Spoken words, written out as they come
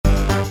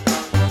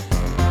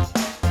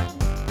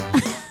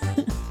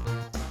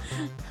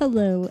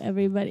Hello,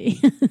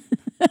 everybody.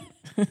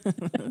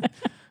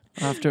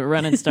 Off to a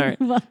running start.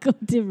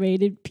 Welcome to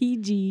Rated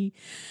PG.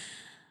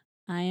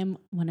 I am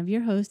one of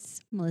your hosts,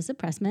 Melissa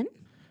Pressman.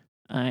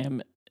 I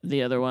am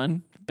the other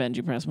one,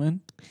 Benji Pressman.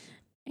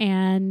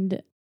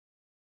 And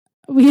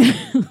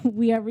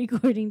we are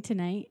recording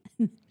tonight.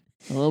 A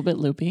little bit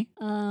loopy.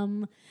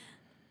 And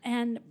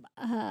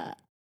I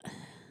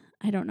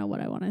don't know what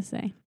I want to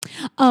say.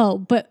 Oh,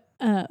 but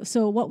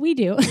so what we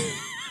do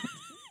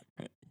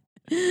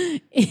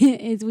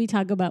is we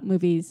talk about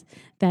movies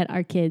that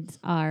our kids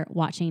are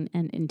watching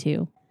and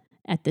into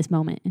at this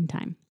moment in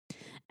time.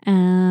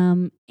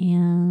 And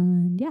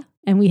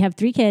we have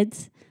 3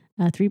 kids,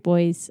 3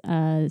 boys.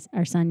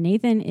 Our son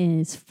Nathan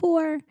is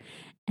 4.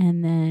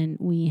 And then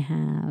we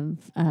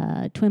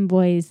have twin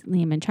boys,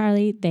 Liam and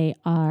Charlie. They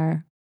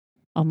are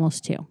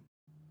almost 2.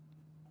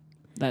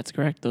 That's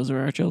correct. Those are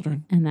our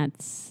children. And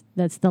that's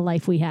the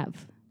life we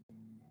have.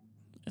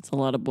 It's a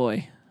lot of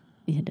boy.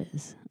 It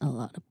is a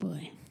lot of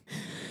boy.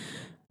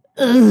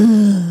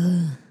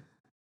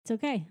 It's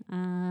okay.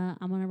 I'm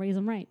going to raise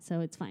them right,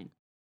 so it's fine.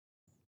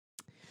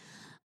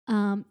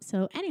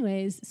 So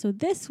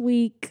this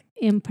week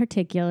in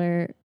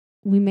particular,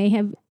 we may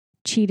have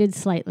cheated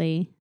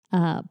slightly,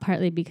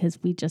 partly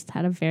because we just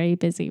had a very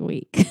busy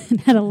week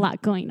and had a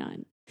lot going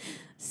on.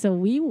 So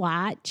we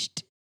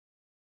watched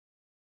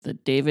the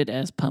David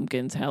S.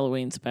 Pumpkins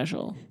Halloween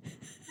special,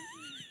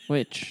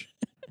 which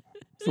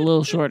is a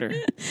little shorter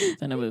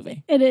than a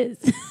movie. It is.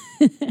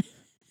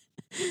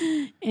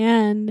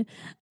 And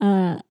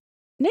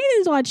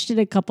Nathan's watched it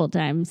a couple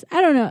times.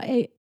 I don't know.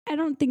 I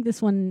don't think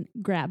this one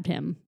grabbed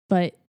him,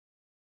 but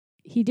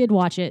he did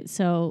watch it,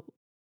 so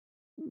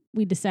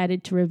we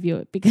decided to review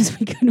it because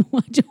we couldn't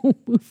watch a whole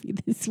movie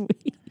this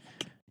week.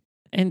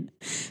 And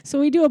so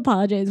we do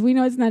apologize. We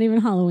know it's not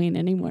even Halloween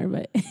anymore,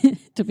 but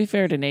to be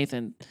fair to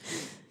Nathan,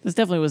 this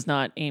definitely was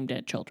not aimed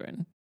at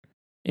children.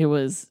 It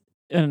was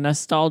a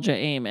nostalgia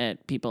aim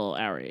at people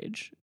our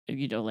age.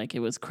 You know, like it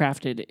was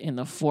crafted in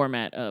the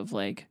format of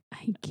like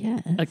I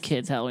guess a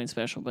kid's Halloween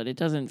special, but it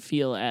doesn't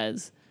feel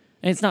as,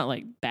 and it's not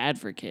like bad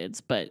for kids,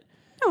 but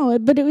no,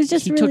 but it was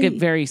just he really took it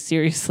very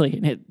seriously,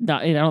 and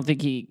I don't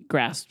think he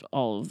grasped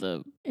all of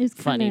the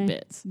funny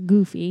bits.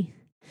 Goofy.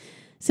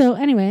 So,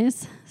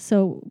 anyways,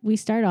 we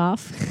start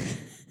off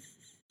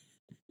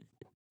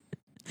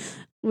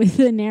with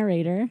the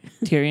narrator,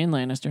 Tyrion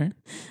Lannister,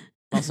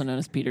 also known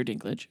as Peter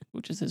Dinklage,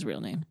 which is his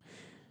real name.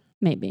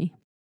 Maybe.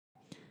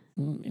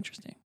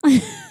 Interesting.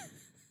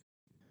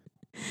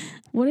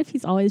 What if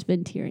he's always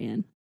been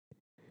Tyrion?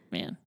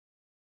 Man,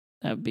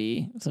 that would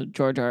be so.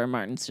 George R. R.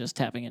 Martin's just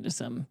tapping into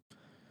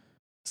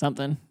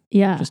something.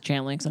 Yeah, just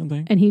channeling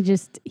something. And he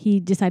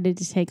decided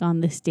to take on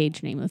the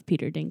stage name of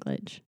Peter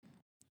Dinklage.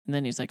 And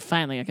then he's like,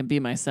 "Finally, I can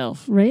be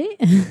myself." Right?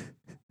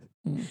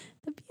 That'd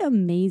be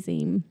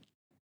amazing.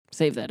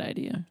 Save that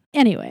idea.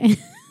 Anyway,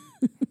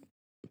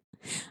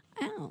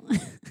 ow!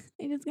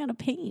 I just got a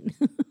pain.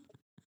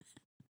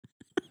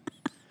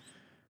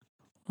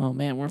 Oh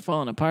man, we're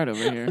falling apart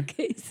over here.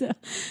 Okay, so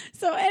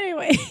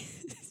anyway,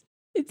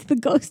 it's the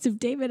ghost of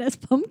David S.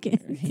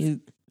 Pumpkins. He's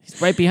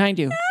right behind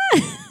you.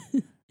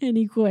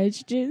 Any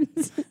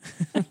questions?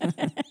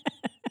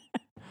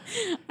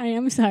 I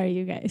am sorry,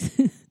 you guys.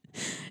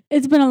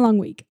 It's been a long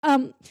week.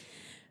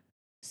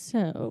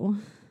 So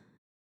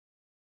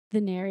the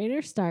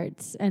narrator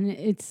starts, and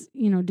it's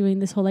doing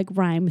this whole like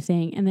rhyme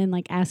thing, and then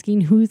like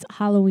asking who's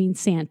Halloween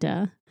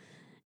Santa.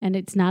 And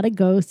it's not a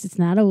ghost, it's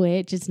not a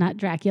witch, it's not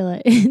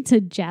Dracula. It's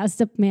a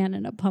jazzed up man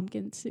in a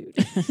pumpkin suit.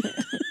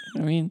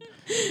 I mean,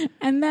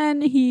 and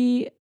then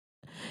he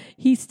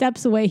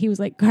steps away. He was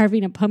like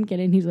carving a pumpkin,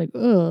 and he's like,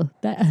 "Oh,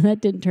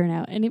 that didn't turn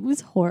out," and it was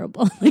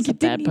horrible. Like it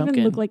didn't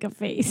even look like a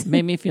face.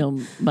 Made me feel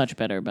much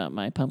better about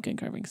my pumpkin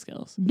carving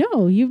skills.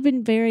 No, you've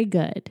been very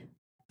good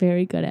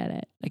at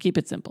it. I keep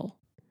it simple,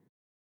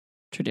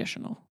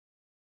 traditional.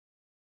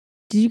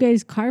 Did you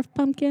guys carve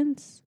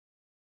pumpkins?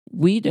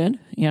 We did,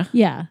 yeah.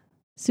 Yeah.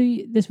 So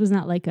this was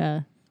not like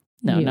a...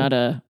 No, not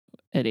at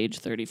age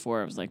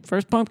 34. I was like,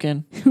 first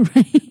pumpkin.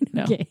 Right?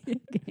 No. Okay.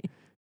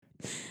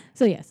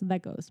 So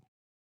that goes.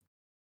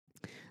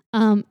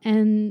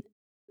 And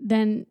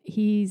then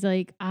he's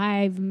like,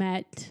 I've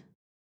met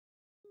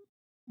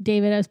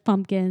David S.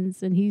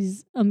 Pumpkins, and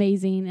he's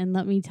amazing, and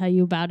let me tell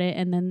you about it.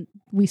 And then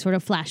we sort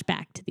of flash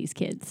back to these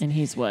kids. And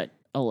he's what,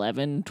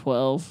 11,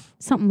 12?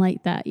 Something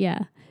like that,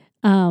 yeah.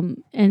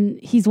 And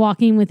he's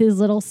walking with his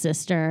little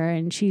sister,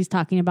 and she's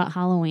talking about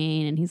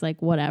Halloween, and he's like,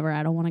 whatever,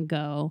 I don't want to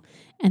go.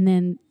 And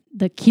then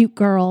the cute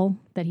girl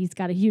that he's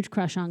got a huge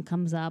crush on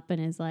comes up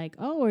and is like,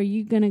 oh, are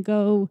you going to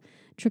go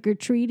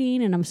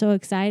trick-or-treating? And I'm so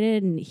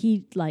excited. And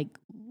he like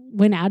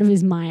went out of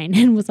his mind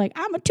and was like,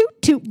 I'm a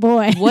toot-toot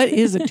boy. What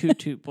is a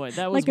toot-toot boy?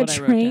 That was like what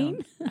a I train?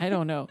 wrote down. I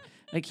don't know.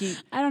 Like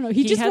I don't know.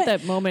 He just had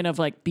that moment of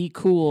like, be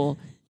cool.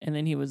 And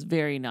then he was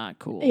very not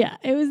cool. Yeah,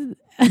 it was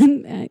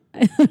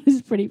it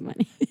was pretty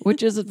funny.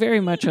 Which is very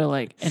much a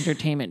like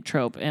entertainment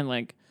trope, and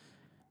like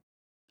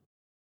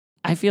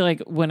I feel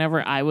like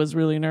whenever I was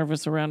really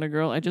nervous around a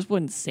girl, I just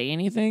wouldn't say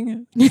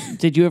anything.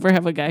 Did you ever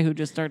have a guy who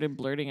just started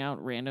blurting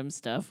out random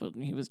stuff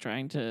when he was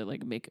trying to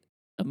like make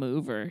a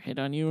move or hit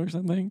on you or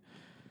something?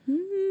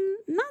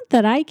 Not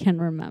that I can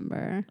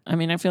remember. I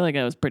mean, I feel like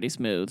I was pretty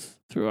smooth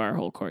through our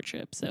whole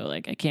courtship, so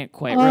like I can't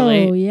quite Oh,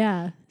 relate.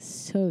 yeah.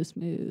 So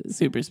smooth.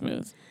 Super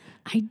smooth.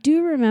 I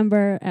do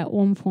remember at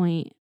one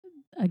point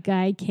a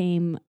guy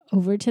came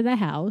over to the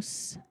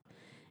house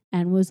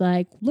and was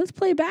like, let's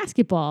play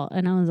basketball.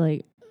 And I was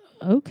like,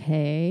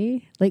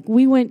 okay. Like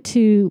we went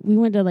to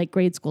like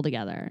grade school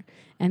together,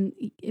 and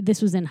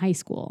this was in high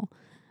school.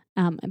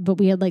 But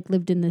we had like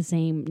lived in the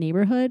same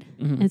neighborhood.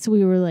 Mhm. And so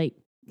we were like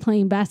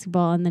playing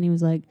basketball, and then he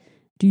was like,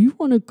 do you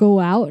want to go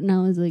out? And I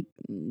was like,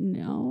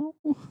 no.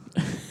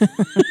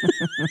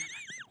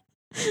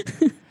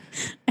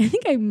 I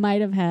think I might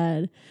have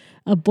had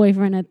a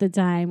boyfriend at the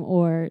time,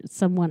 or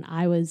someone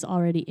I was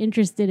already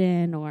interested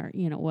in, or,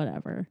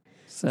 whatever.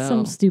 So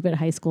Some stupid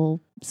high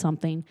school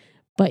something.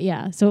 But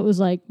yeah, so it was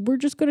like, we're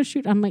just going to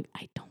shoot. I'm like,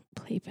 I don't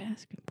play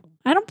basketball.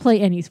 I don't play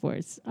any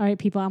sports. All right,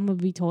 people, I'm going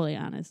to be totally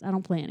honest. I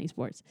don't play any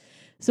sports.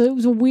 So it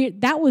was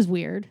that was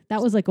weird.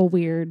 That was like a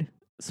weird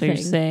So you're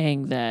thing.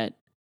 saying that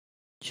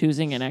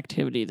choosing an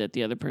activity that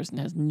the other person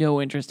has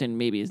no interest in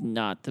maybe is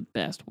not the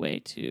best way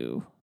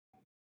to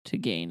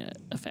gain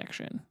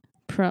affection.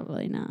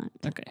 Probably not.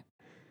 Okay.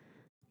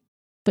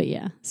 But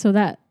yeah, so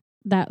that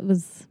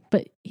was,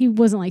 but he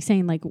wasn't like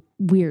saying like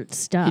weird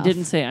stuff. He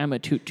didn't say I'm a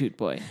toot toot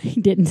boy.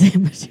 He didn't say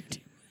much.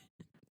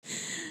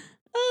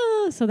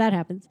 So that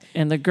happens.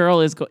 And the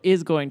girl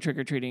is going trick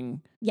or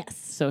treating. Yes.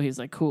 So he's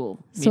like,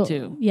 cool, me So,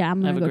 too. Yeah, I'm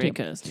I gonna have a go great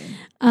too.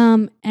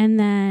 costume. And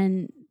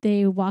then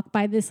they walk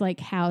by this like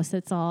house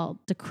that's all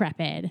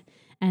decrepit,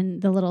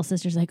 and the little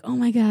sister's like, "Oh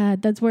my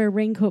God, that's where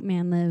Raincoat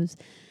Man lives."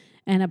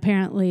 And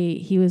apparently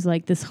he was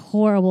like this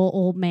horrible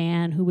old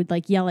man who would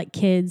like yell at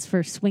kids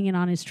for swinging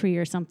on his tree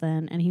or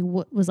something. And he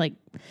was like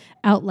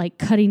out like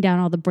cutting down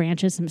all the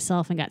branches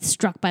himself and got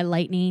struck by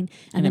lightning.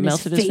 And then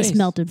his face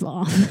melted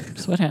off.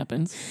 That's what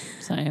happens.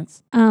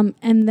 Science. And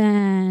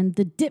then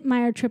the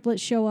Dittmeyer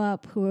triplets show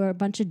up, who are a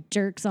bunch of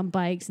jerks on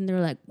bikes. And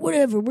they're like,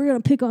 whatever, we're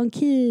going to pick on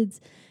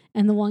kids.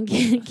 And the one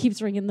kid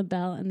keeps ringing the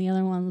bell, and the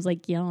other one was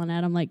like yelling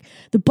at him like,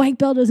 the bike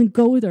bell doesn't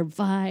go with our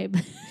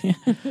vibe.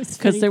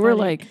 Because they were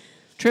like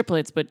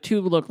triplets, but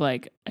two look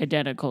like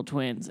identical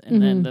twins,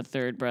 and then the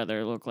third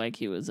brother looked like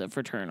he was a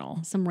fraternal.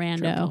 Some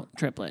rando.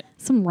 Triplet.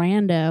 Some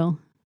rando.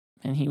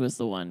 And he was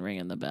the one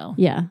ringing the bell.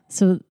 Yeah.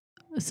 So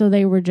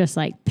they were just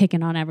like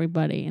picking on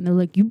everybody, and they're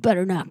like, you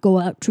better not go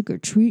out trick or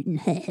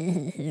treating.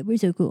 We're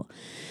so cool.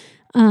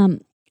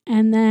 And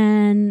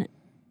then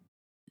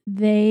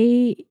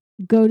they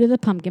go to the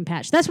pumpkin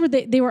patch. That's where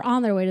they were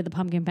on their way to the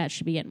pumpkin patch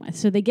to begin with.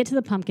 So they get to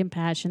the pumpkin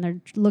patch and they're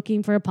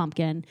looking for a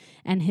pumpkin,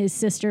 and his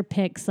sister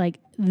picks like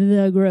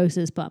the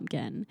grossest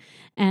pumpkin.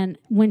 And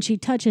when she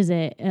touches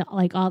it,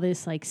 like all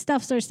this like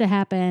stuff starts to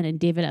happen, and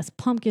David S.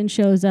 Pumpkin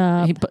shows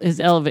up. His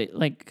elevate,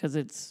 like, because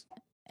it's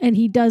And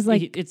he does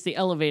like it's the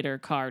elevator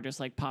car just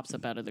like pops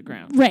up out of the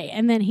ground. right,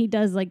 and then he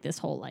does like this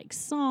whole like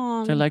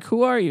song. They're like,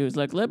 "Who are you?" He's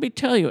like, "Let me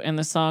tell you." And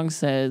the song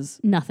says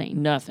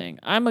nothing. nothing.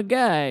 I'm a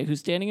guy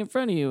who's standing in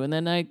front of you, and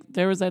then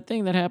there was that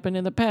thing that happened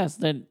in the past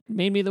that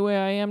made me the way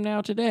I am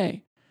now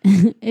today.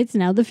 It's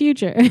now the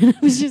future.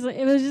 It was just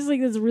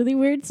like this really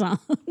weird song.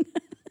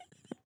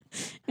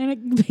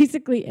 And he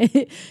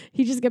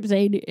just kept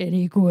saying,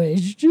 "Any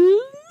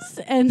questions?"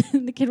 And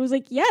the kid was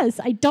like, "Yes,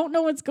 I don't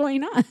know what's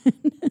going on."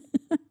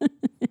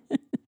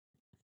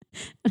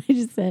 And I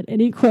just said,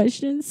 "Any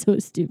questions?" So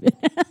stupid.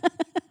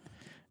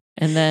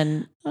 And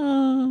then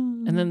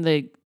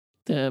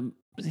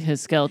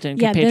his skeleton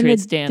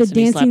compatriots dance the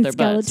and he slapped dancing their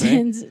butts,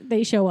 skeletons,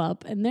 they show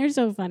up and they're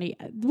so funny,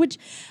 which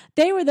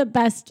they were the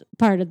best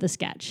part of the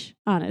sketch,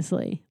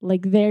 honestly.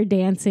 Like their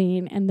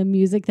dancing and the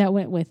music that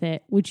went with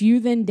it, which you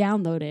then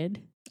downloaded.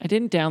 I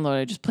didn't download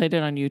it. I just played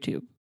it on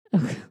YouTube.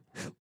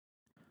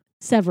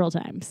 Several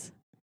times.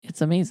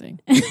 It's amazing.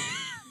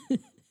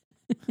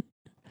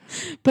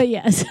 But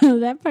yeah, so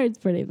that part's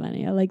pretty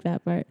funny. I like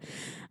that part.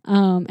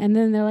 And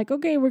then they're like,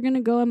 okay, we're going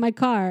to go in my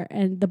car,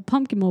 and the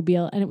pumpkin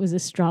mobile, and it was a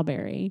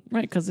strawberry.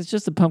 Right, because it's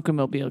just a pumpkin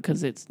mobile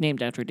because it's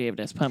named after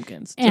David S.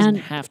 Pumpkins. It doesn't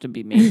have to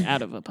be made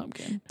out of a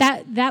pumpkin.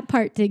 That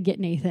part did get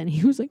Nathan.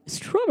 He was like,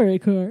 strawberry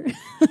car.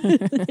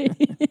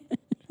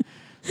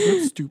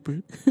 That's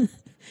stupid.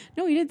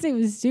 No, he didn't say it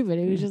was stupid.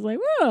 He was just like,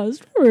 oh,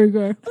 strawberry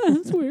car. Oh,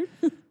 that's weird.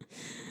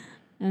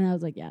 And I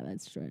was like, yeah,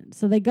 that's true.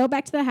 So they go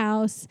back to the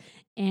house,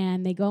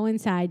 and they go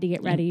inside to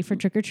get ready for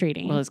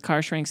trick-or-treating. Well, his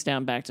car shrinks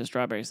down back to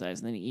strawberry size,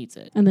 and then he eats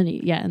it. And then he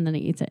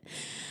eats it.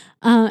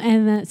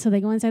 So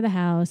they go inside the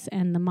house,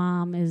 and the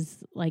mom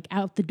is like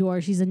out the door.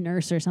 She's a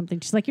nurse or something.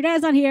 She's like, your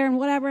dad's not here and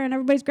whatever, and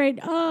everybody's great.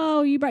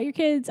 Oh, you brought your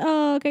kids.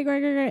 Oh, okay,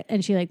 great.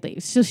 And she like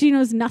leaves. So she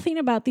knows nothing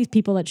about these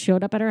people that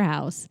showed up at her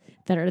house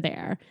that are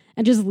there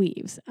and just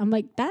leaves. I'm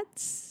like,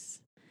 that's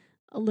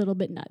a little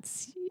bit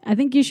nuts. I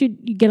think you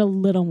get a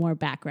little more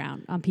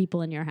background on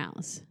people in your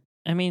house.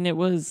 I mean, it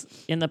was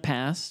in the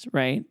past,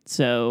 right?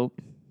 So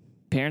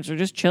parents are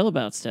just chill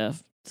about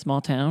stuff.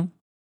 Small town,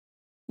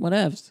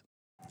 whatevs.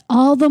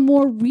 All the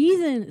more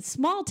reason.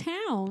 Small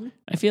town.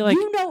 I feel like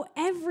You know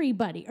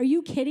everybody. Are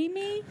you kidding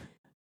me?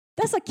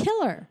 That's a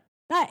killer.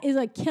 That is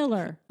a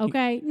killer.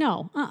 Okay?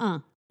 No.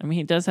 I mean,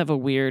 he does have a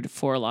weird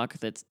forelock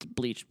that's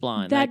bleached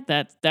blonde.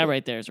 That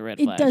right there is a red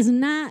It flag. does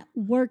not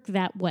work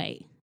that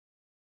way.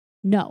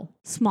 No.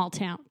 Small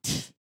town.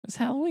 It's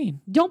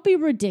Halloween. Don't be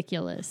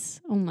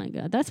ridiculous. Oh my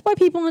God. That's why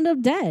people end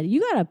up dead. You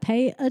got to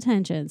pay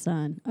attention,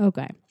 son.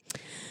 Okay.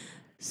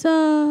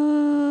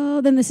 So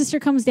then the sister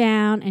comes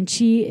down and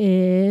she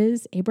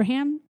is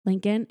Abraham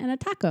Lincoln and a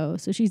taco.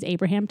 So she's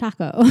Abraham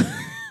Taco.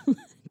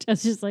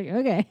 Just like,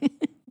 okay.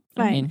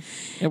 Fine. I mean,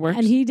 it works.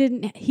 And he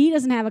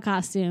doesn't have a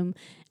costume.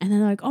 And then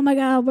they're like, oh my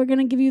God, we're going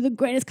to give you the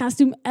greatest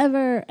costume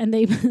ever. And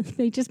they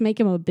they just make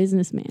him a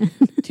businessman.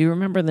 Do you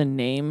remember the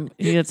name?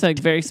 It's a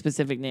very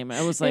specific name.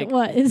 I was like, It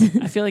was.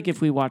 I feel like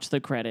if we watched the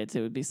credits, it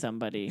would be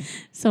somebody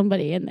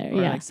Somebody in there,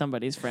 or yeah. like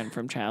somebody's friend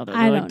from childhood.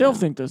 I They're like, don't they'll know.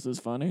 think this is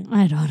funny.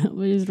 I don't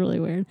know. It is really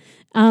weird.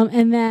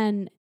 And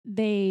then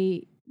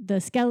the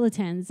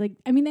skeletons, like,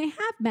 I mean, they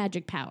have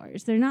magic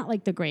powers. They're not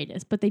like the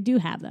greatest, but they do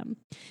have them.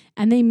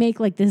 And they make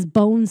like this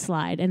bone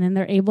slide, and then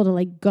they're able to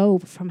like go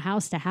from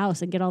house to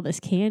house and get all this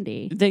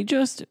candy. They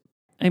just,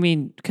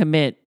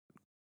 commit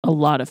a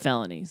lot of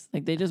felonies.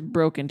 Like they just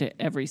broke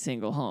into every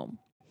single home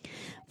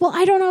Well,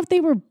 I don't know if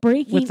they were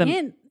breaking with the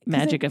in. 'cause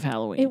magic of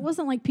Halloween. It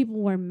wasn't like people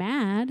were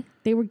mad.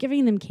 They were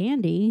giving them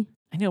candy.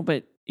 I know,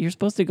 but you're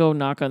supposed to go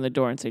knock on the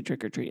door and say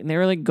trick or treat. And they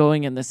were like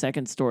going in the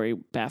second story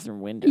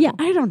bathroom window. Yeah,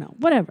 I don't know.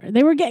 Whatever.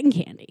 They were getting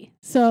candy.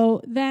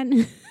 So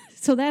then,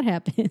 so that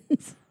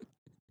happens.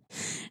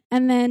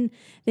 And then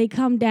they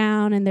come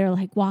down and they're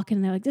like walking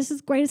and they're like, this is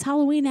the greatest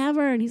Halloween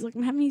ever. And he's like,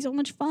 I'm having so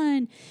much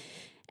fun.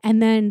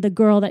 And then the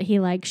girl that he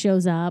likes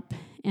shows up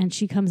and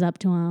she comes up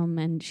to him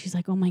and she's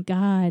like, oh my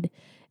God.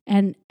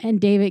 And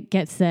David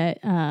gets that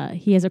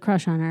he has a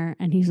crush on her.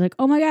 And he's like,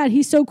 oh my God,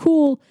 he's so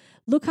cool.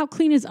 Look how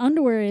clean his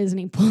underwear is. And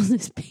he pulls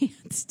his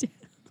pants down.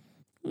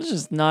 It's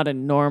just not a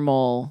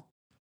normal.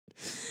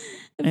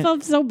 I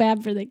felt so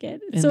bad for the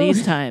kid. In So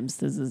these times,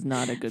 this is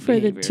not a good for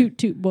behavior the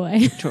toot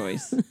boy.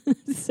 choice.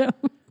 So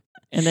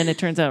And then it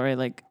turns out, right,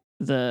 like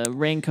the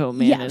raincoat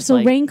man yeah, is so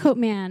like, Raincoat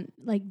Man,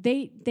 like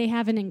they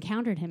haven't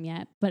encountered him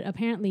yet, but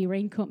apparently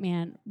Raincoat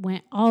Man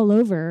went all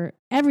over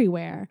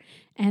everywhere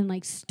and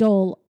like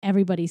stole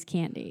everybody's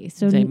candy.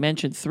 So they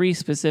mentioned 3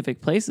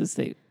 specific places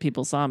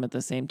people saw him at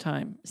the same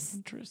time.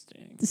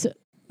 Interesting.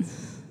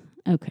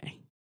 Okay.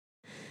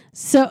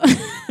 So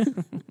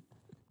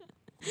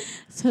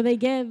so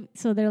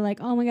they're like,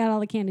 oh my God, all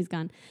the candy's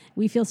gone.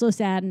 We feel so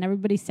sad and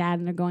everybody's sad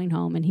and they're going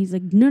home. And he's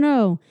like,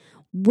 no,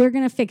 we're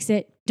going to fix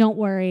it. Don't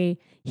worry.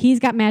 He's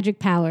got magic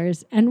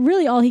powers. And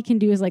really all he can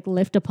do is like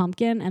lift a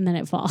pumpkin and then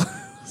it falls.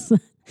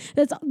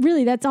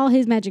 That's all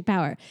his magic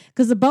power.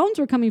 Because the bones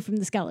were coming from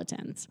the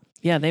skeletons.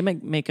 Yeah, they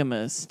make him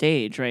a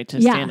stage, right,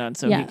 to stand on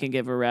so he can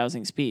give a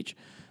rousing speach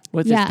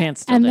with his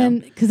pants still and down.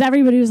 then because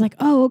everybody was like,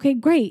 oh, okay,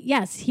 great.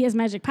 Yes, he has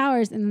magic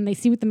powers. And then they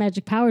see what the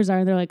magic powers are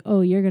and they're like,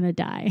 oh, you're going to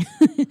die.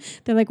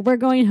 They're like, we're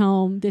going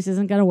home. This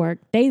isn't going to work.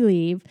 They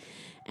leave.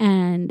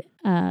 And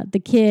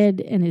the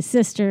kid and his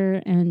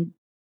sister and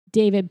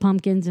David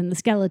Pumpkins and the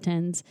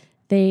skeletons,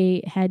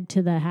 they head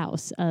to the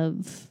house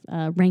of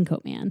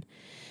Raincoat Man.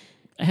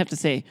 I have to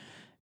say,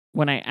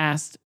 when I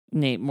asked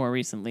Nate more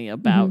recently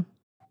about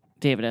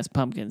David S.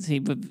 Pumpkins,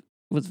 he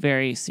was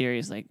very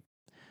serious. Like,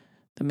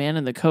 the man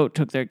in the coat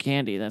took their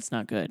candy. That's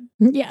not good.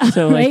 Yeah.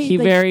 So, like, right? he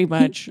very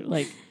much,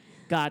 like,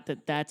 got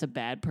that's a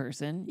bad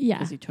person Yeah.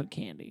 because he took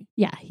candy.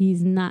 Yeah,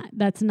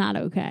 that's not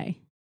okay.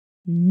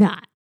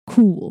 Not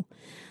cool.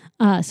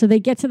 So they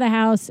get to the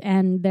house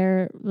and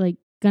they're like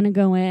gonna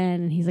go in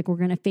and he's like, we're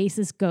gonna face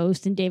this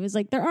ghost. And David's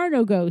like, there are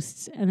no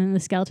ghosts. And then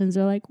the skeletons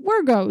are like,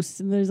 we're ghosts.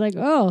 And there's like,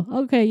 oh,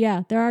 okay,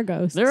 yeah, there are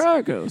ghosts. There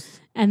are ghosts.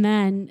 And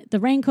then the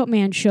Raincoat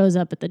Man shows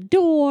up at the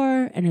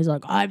door and is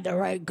like, I'm the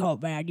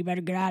Raincoat Man. You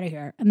better get out of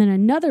here. And then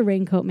another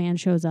Raincoat Man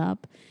shows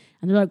up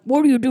and they're like,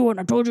 what are you doing?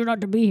 I told you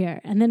not to be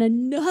here. And then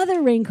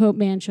another Raincoat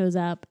Man shows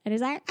up and is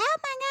like, oh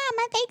my God,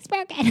 my fake's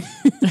broken.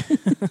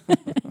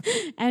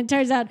 And it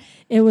turns out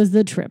it was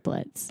the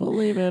triplets.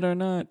 Believe it or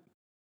not.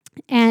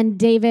 And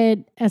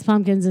David S.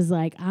 Pumpkins is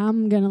like,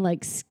 I'm going to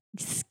like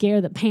scare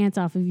the pants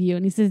off of you.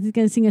 And he says he's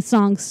going to sing a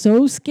song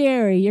so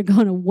scary, you're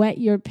going to wet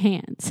your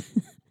pants.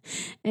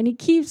 And he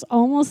keeps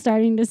almost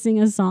starting to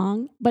sing a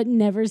song, but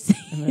never sings.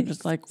 And they're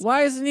just like,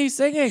 why isn't he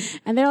singing?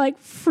 And they're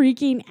like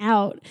freaking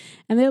out.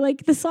 And they're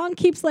like, the song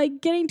keeps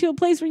like getting to a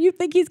place where you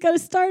think he's going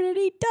to start and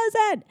he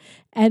doesn't.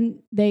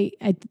 And they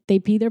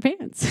pee their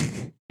pants.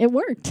 It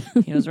worked.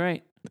 He was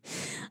right.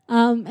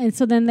 And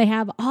so then they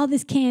have all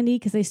this candy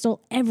because they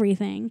stole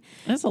everything.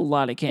 That's a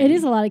lot of candy. It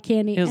is a lot of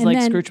candy. It was and like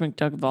then Scrooge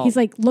McDuck vault. he's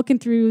like looking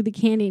through the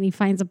candy and he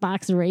finds a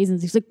box of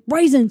raisins. He's like,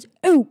 raisins,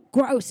 ooh,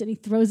 gross. And he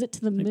throws it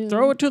to the moon.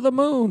 Throw it to the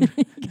moon.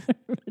 Got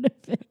rid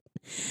of it.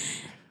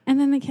 And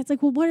then the kid's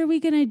like, well, what are we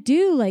going to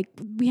do? Like,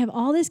 we have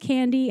all this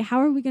candy. How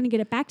are we going to get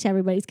it back to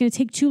everybody? It's going to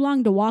take too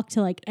long to walk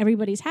to like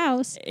everybody's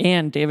house.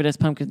 And David S.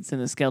 Pumpkins and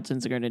the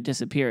skeletons are going to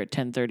disappear at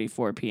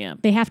 10:34 p.m.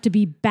 They have to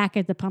be back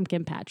at the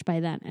pumpkin patch by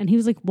then. And he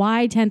was like,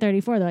 why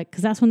 10:34? They're like,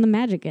 because that's when the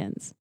magic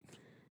ends.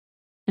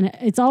 And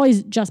it's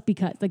always just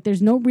because. Like,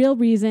 there's no real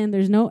reason.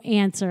 There's no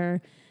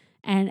answer.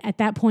 And at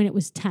that point, it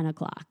was 10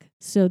 o'clock.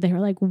 So they were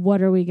like,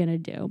 what are we going to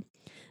do?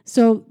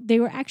 So they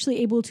were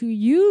actually able to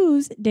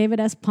use David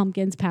S.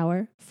 Pumpkin's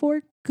power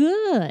for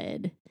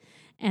good.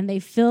 And they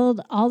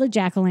filled all the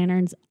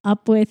jack-o'-lanterns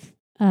up with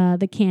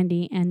the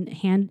candy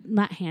and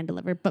not hand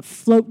delivered, but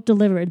float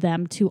delivered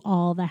them to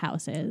all the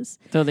houses.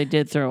 Though they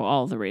did throw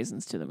all the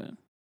raisins to the moon.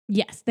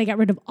 Yes, they got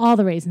rid of all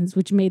the raisins,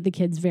 which made the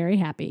kids very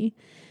happy.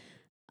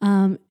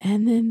 And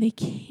then they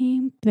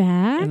came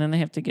back. And then they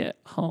have to get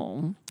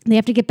home. They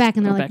have to get back,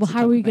 and they're Go like, back well, to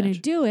how are we Pumpkin going to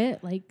Patch. do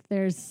it? Like,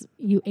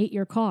 you ate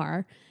your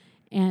car.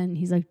 And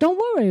he's like,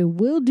 don't worry,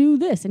 we'll do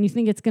this. And you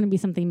think it's going to be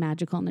something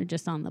magical, and they're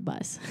just on the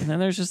bus. And then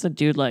there's just a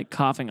dude like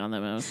coughing on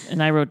them.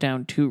 And I wrote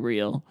down too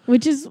real.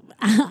 Which is,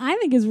 I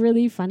think is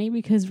really funny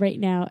because right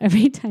now,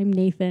 every time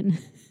Nathan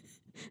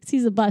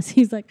sees a bus,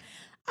 he's like,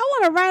 I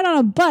want to ride on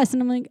a bus.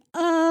 And I'm like,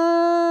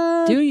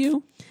 Do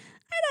you?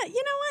 I don't,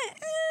 you know what?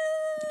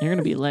 You're going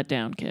to be let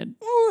down, kid.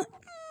 Uh,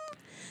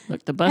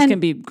 Look, the bus And- can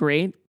be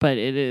great, but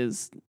it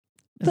is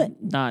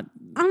not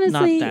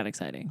honestly, that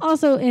exciting.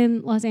 also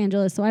in Los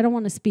Angeles, so I don't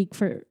want to speak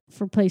for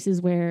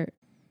places where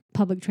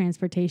public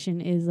transportation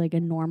is like a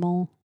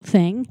normal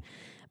thing.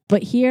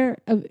 But here,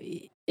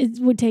 it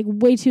would take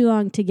way too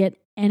long to get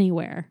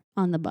anywhere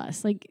on the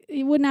bus. Like,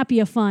 it would not be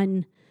a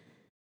fun...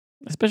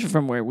 Especially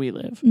from where we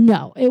live.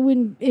 No, it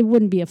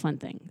wouldn't be a fun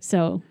thing.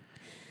 So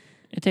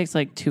It takes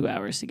like 2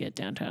 hours to get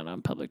downtown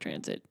on public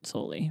transit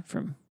solely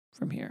from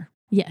here.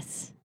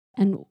 yes.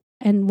 And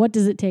what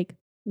does it take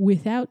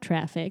without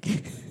traffic?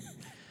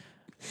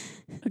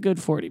 A good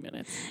 40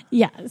 minutes.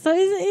 Yeah. So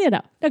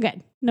no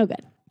good. No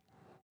good.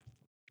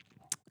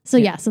 So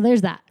yeah, so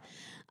there's that.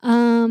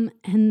 And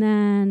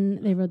then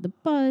they rode the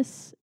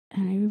bus,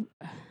 and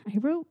I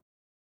wrote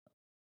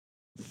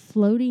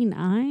floating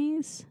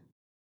eyes.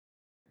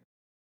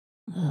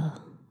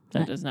 Ugh.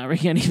 That does not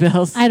ring any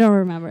bells. I don't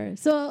remember.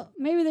 So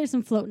maybe there's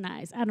some floating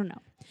eyes. I don't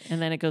know. And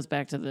then it goes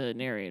back to the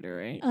narrator,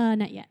 right?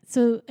 Not yet.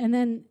 So, and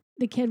then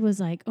the kid was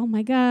like, oh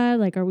my God,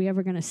 like, are we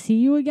ever going to see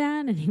you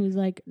again? And he was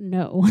like,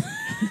 no.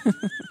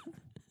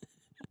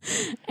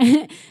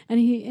 and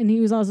he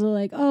was also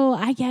like, oh,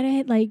 I get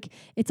it. Like,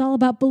 it's all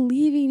about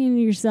believing in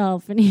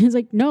yourself. And he was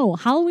like, no,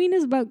 Halloween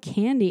is about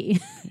candy.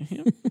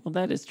 Well,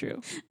 that is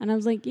true. And I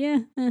was like, yeah,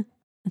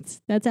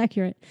 that's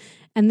accurate.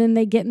 And then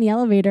they get in the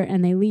elevator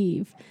and they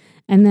leave.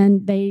 And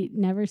then they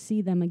never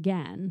see them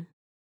again.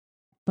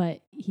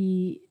 But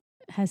he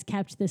has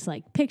kept this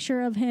like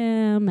picture of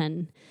him,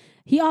 and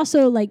he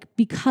also, like,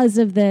 because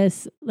of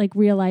this, like,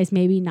 realized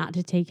maybe not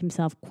to take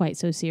himself quite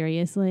so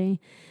seriously.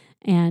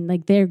 And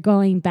like, they're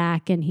going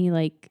back, and he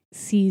like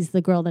sees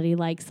the girl that he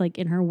likes like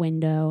in her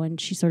window,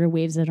 and she sort of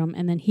waves at him,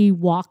 and then he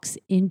walks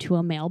into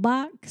a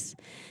mailbox.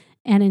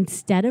 And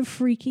instead of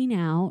freaking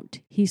out,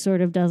 he sort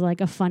of does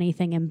like a funny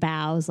thing and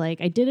bows, like,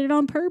 I did it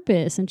on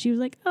purpose. And she was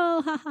like,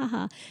 oh, ha, ha,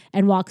 ha,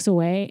 and walks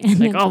away. And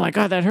Like, then oh my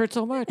God, that hurt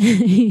so much.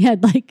 he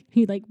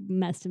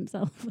messed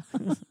himself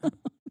up.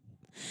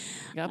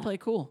 You gotta play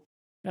cool.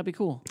 Gotta be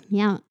cool.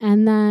 Yeah.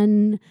 And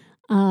then,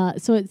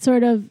 so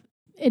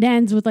it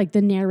ends with like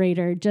the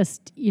narrator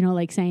just,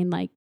 like saying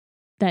like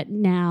that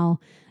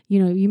now,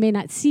 you may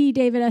not see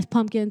David S.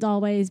 Pumpkins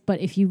always, but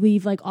if you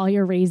leave like all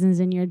your raisins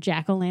in your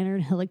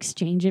jack-o'-lantern, he'll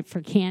exchange it for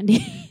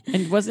candy.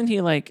 And wasn't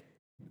he like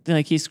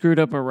he screwed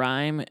up a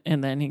rhyme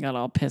and then he got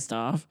all pissed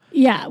off?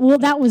 Yeah. Well,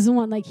 that was the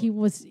one, like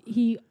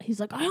he's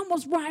like, I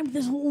almost rhymed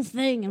this whole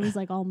thing, and was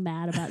like all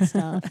mad about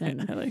stuff.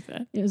 And I like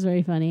that. it was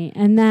very funny.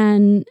 And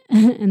then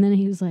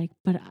he was like,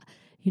 but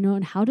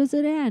and how does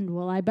it end?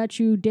 Well, I bet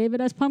you David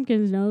S.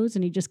 Pumpkins knows.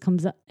 And he just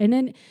comes up, and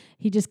then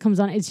he just comes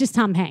on. It's just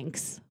Tom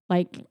Hanks.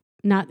 Like,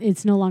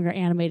 it's no longer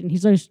animated. And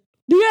he's like,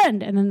 the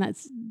end. And then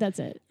that's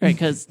it. Right,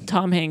 because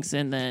Tom Hanks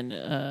and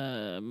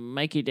then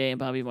Mikey Day and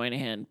Bobby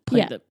Moynihan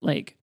played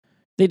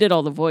they did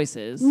all the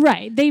voices.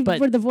 Right. They But-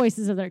 were the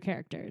voices of their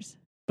characters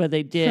But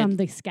they did from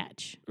the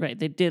sketch. right,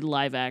 they did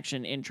live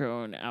action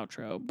intro and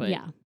outro, but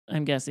Yeah.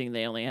 I'm guessing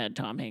they only had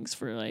Tom Hanks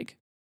for like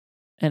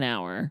an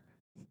hour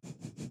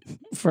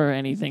for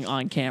anything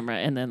on camera,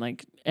 and then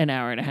like an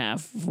hour and a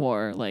half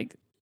for like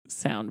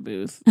sound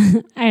booth.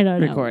 I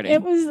don't know. Recording.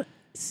 It was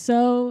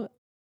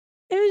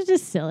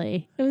just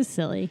silly. It was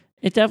silly.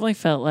 It definitely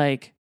felt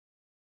like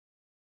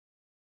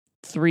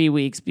 3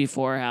 weeks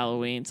before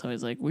Halloween, so I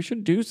was like, we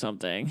should do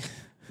something.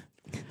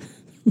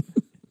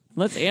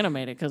 Let's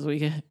animate it because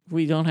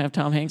we don't have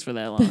Tom Hanks for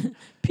that long.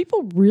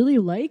 People really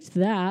liked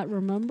that,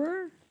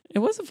 remember? It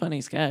was a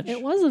funny sketch.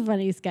 It was a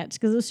funny sketch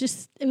because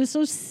it was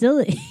so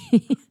silly.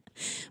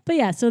 But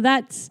yeah, so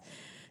that's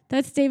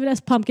David S.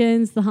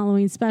 Pumpkins, the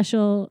Halloween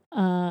special.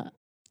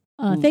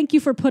 Thank you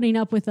for putting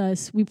up with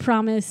us. We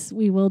promise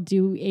we will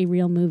do a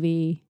real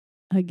movie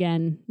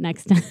again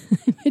next time.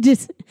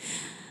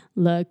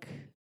 Look,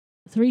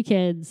 3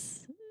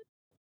 kids.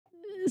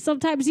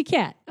 Sometimes you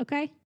can't,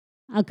 okay?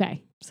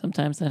 Okay.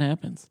 Sometimes that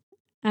happens.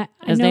 I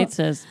As know, Nate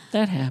says,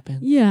 that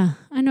happens. yeah,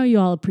 I know you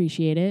all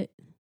appreciate it.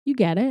 You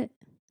get it.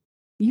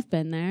 You've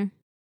been there.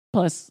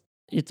 Plus,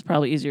 it's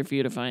probably easier for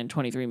you to find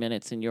 23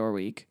 minutes in your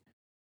week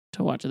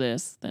to watch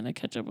this, then I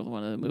catch up with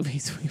one of the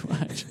movies we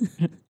watch.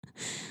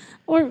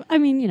 Or, I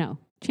mean,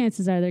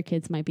 chances are their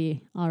kids might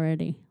be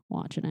already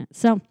watching it.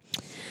 So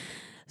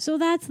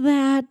that's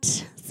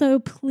that. So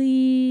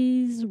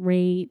please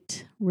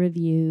rate,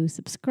 review,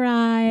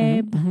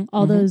 subscribe,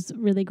 all those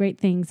really great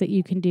things that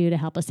you can do to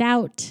help us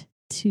out,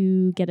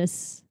 to get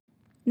us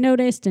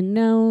noticed and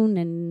known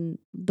and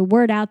the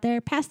word out there.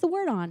 Pass the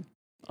word on.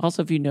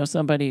 Also, if you know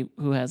somebody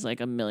who has like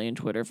 1 million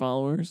Twitter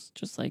followers,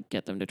 just like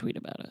get them to tweet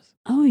about us.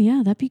 Oh,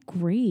 yeah, that'd be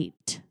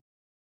great.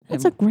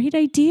 That's a great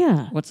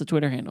idea. What's the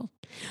Twitter handle?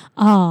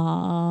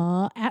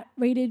 At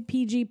Rated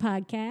PG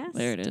Podcast.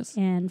 There it is.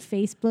 And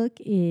Facebook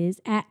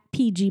is at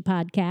PG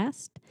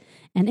Podcast.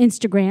 And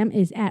Instagram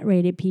is at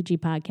Rated PG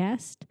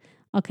Podcast.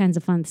 All kinds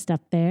of fun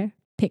stuff there.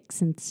 Pics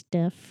and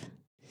stuff.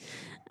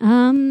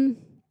 And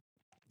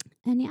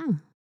yeah,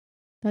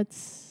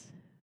 that's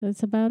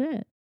about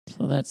it.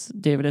 So that's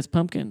David S.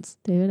 Pumpkins.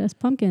 David S.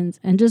 Pumpkins.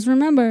 And just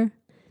remember,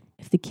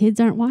 if the kids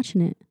aren't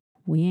watching it,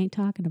 we ain't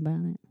talking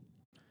about it.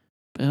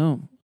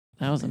 Boom.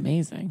 That was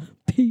amazing.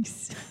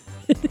 Peace.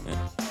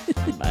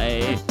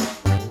 Bye.